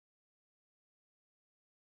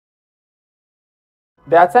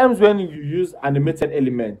There are times when you use animated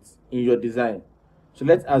elements in your design. So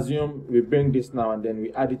let's assume we bring this now and then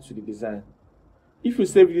we add it to the design. If you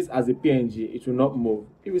save this as a PNG, it will not move.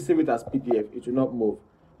 If you save it as PDF, it will not move.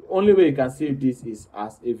 The only way you can save this is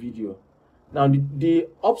as a video. Now, the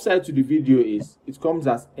upside to the video is it comes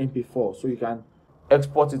as MP4, so you can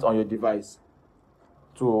export it on your device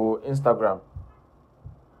to Instagram.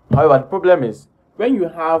 However, the problem is when you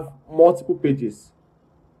have multiple pages.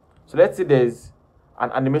 So let's say there's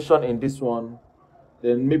an animation in this one,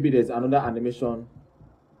 then maybe there's another animation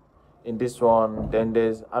in this one, then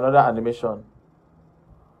there's another animation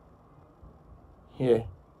here.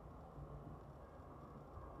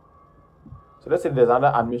 So let's say there's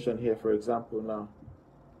another animation here, for example. Now,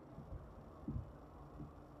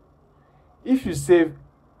 if you save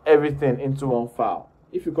everything into one file,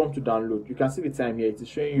 if you come to download, you can see the time here. It is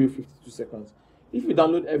showing you 52 seconds. If you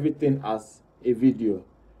download everything as a video,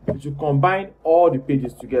 it will combine all the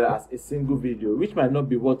pages together as a single video, which might not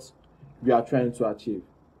be what we are trying to achieve.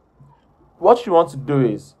 What you want to do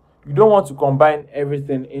is, you don't want to combine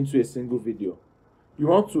everything into a single video. You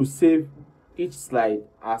want to save each slide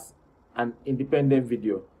as an independent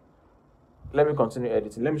video. Let me continue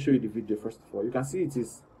editing. Let me show you the video first of all. You can see it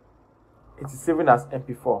is saving as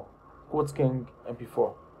MP4, Quote King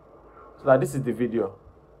MP4. So that this is the video.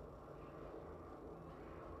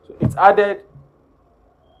 So it's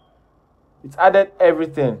added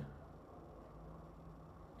everything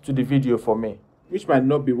to the video for me, which might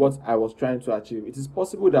not be what I was trying to achieve. It is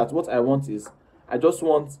possible that what I want is, I just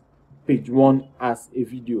want page 1 as a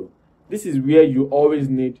video. This is where you always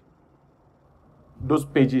need those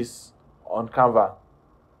pages on Canva.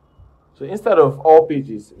 So instead of all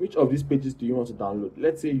pages, which of these pages do you want to download?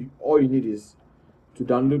 Let's say all you need is to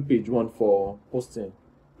download page 1 for posting.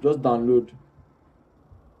 Just download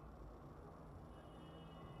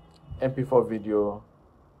MP4 video,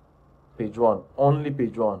 page 1, only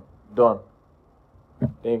page 1, done.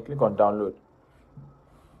 Then you click on download.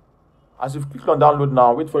 As you've clicked on download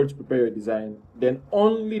now, wait for it to prepare your design. Then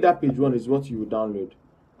only that page 1 is what you will download,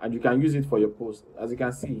 and you can use it for your post. As you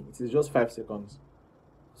can see, it is just 5 seconds.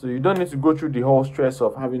 So you don't need to go through the whole stress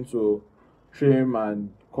of having to trim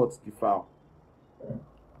and cut the file.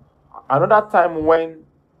 Another time when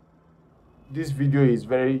this video is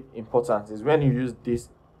very important is when you use this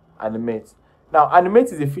animate. Now, animate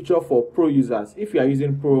is a feature for pro users. If you are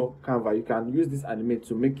using pro Canva, you can use this animate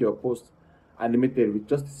to make your post animated with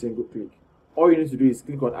just a single click. All you need to do is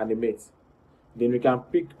click on animate. Then you can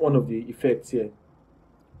pick one of the effects here.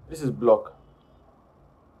 This is block.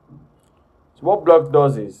 So what block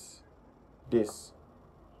does is this.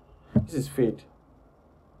 This is fade,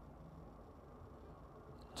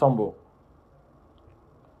 tumble,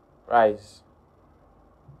 rise,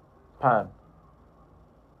 pan.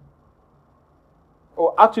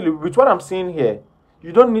 Oh, actually, with what I'm seeing here,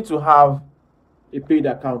 you don't need to have a paid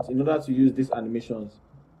account in order to use these animations.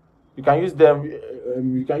 You can use them,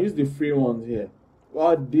 you can use the free ones here,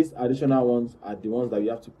 while these additional ones are the ones that you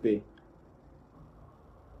have to pay.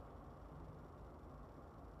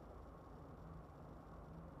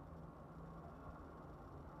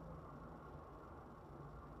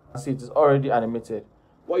 See, it is already animated.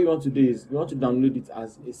 What you want to do is, you want to download it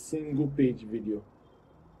as a single page video.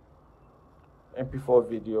 MP4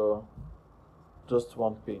 video, just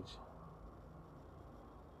 1 page.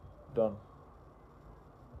 Done.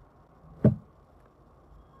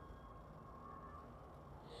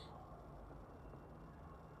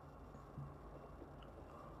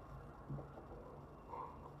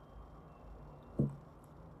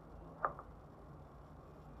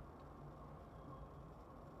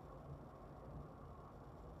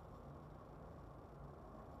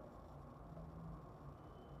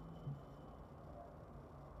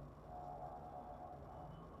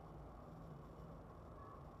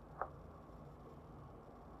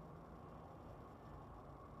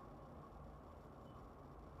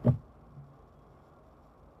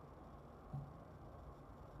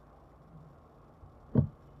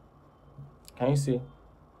 Can you see?